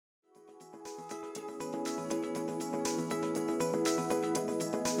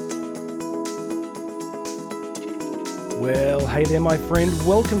Well, hey there, my friend.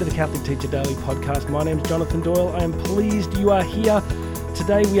 Welcome to the Catholic Teacher Daily Podcast. My name's Jonathan Doyle. I am pleased you are here.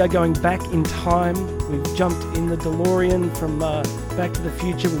 Today we are going back in time. We've jumped in the DeLorean from Back to the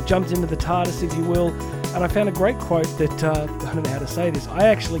Future. We've jumped into the TARDIS, if you will. And I found a great quote that, I don't know how to say this, I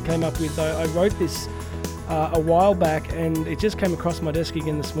actually came up with. I wrote this a while back, and it just came across my desk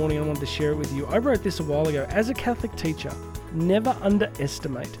again this morning. I wanted to share it with you. I wrote this a while ago. As a Catholic teacher, never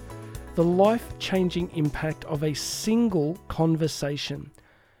underestimate the life-changing impact of a single conversation.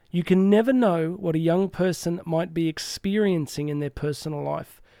 You can never know what a young person might be experiencing in their personal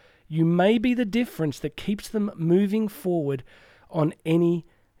life. You may be the difference that keeps them moving forward on any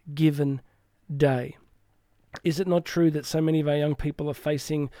given day. Is it not true that so many of our young people are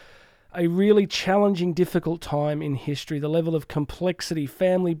facing a really challenging, difficult time in history? The level of complexity,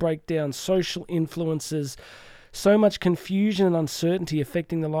 family breakdown, social influences, so much confusion and uncertainty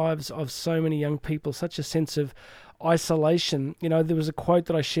affecting the lives of so many young people, such a sense of isolation. You know, there was a quote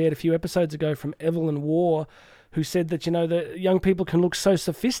that I shared a few episodes ago from Evelyn Waugh, who said that, you know, that young people can look so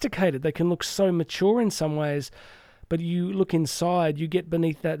sophisticated, they can look so mature in some ways, but you look inside, you get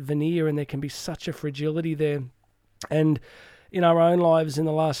beneath that veneer, and there can be such a fragility there. And in our own lives in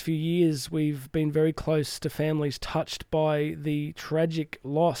the last few years, we've been very close to families touched by the tragic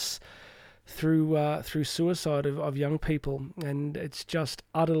loss through suicide of young people, and it's just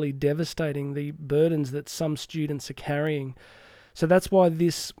utterly devastating, the burdens that some students are carrying. So that's why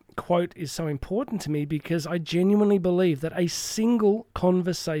this quote is so important to me, because I genuinely believe that a single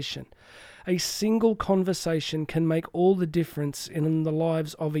conversation can make all the difference in the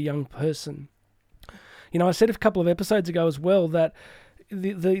lives of a young person. You know, I said a couple of episodes ago as well that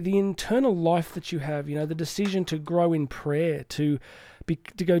the internal life that you have, you know, the decision to grow in prayer, to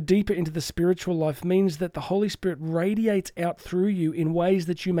go deeper into the spiritual life, means that the Holy Spirit radiates out through you in ways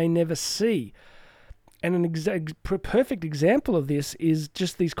that you may never see. And a perfect example of this is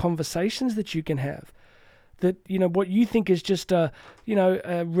just these conversations that you can have. That, you know, what you think is just a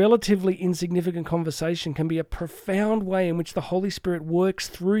relatively insignificant conversation can be a profound way in which the Holy Spirit works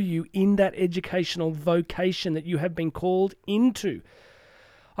through you in that educational vocation that you have been called into.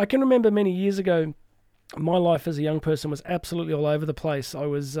 I can remember many years ago, my life as a young person was absolutely all over the place. I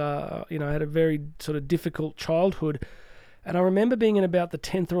was, I had a very sort of difficult childhood. And I remember being in about the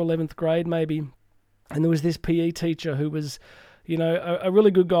 10th or 11th grade maybe, and there was this PE teacher who was, you know, a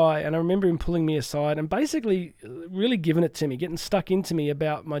really good guy. And I remember him pulling me aside and basically really giving it to me, getting stuck into me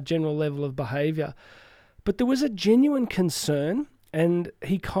about my general level of behavior. But there was a genuine concern, and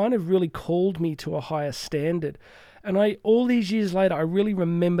he kind of really called me to a higher standard. And all these years later, I really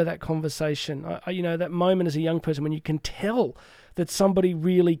remember that conversation. That moment as a young person when you can tell that somebody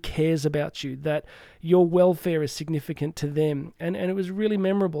really cares about you, that your welfare is significant to them. And it was really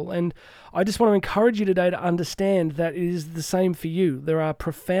memorable. And I just want to encourage you today to understand that it is the same for you. There are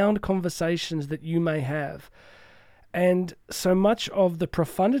profound conversations that you may have. And so much of the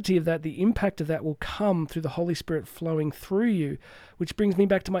profundity of that, the impact of that, will come through the Holy Spirit flowing through you, which brings me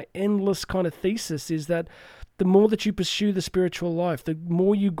back to my endless kind of thesis, is that the more that you pursue the spiritual life, the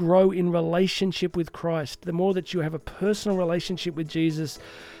more you grow in relationship with Christ, the more that you have a personal relationship with Jesus,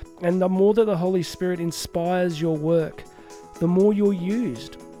 and the more that the Holy Spirit inspires your work, the more you're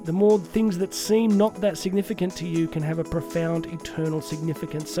used, the more things that seem not that significant to you can have a profound eternal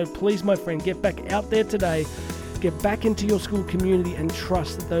significance. So please, my friend, get back out there today, get back into your school community, and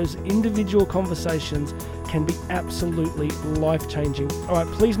trust that those individual conversations can be absolutely life-changing. All right,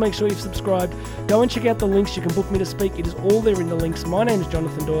 please make sure you've subscribed. Go and check out the links. You can book me to speak. It is all there in the links. My name is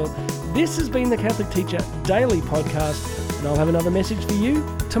Jonathan Doyle. This has been the Catholic Teacher Daily Podcast, and I'll have another message for you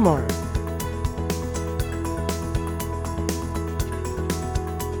tomorrow.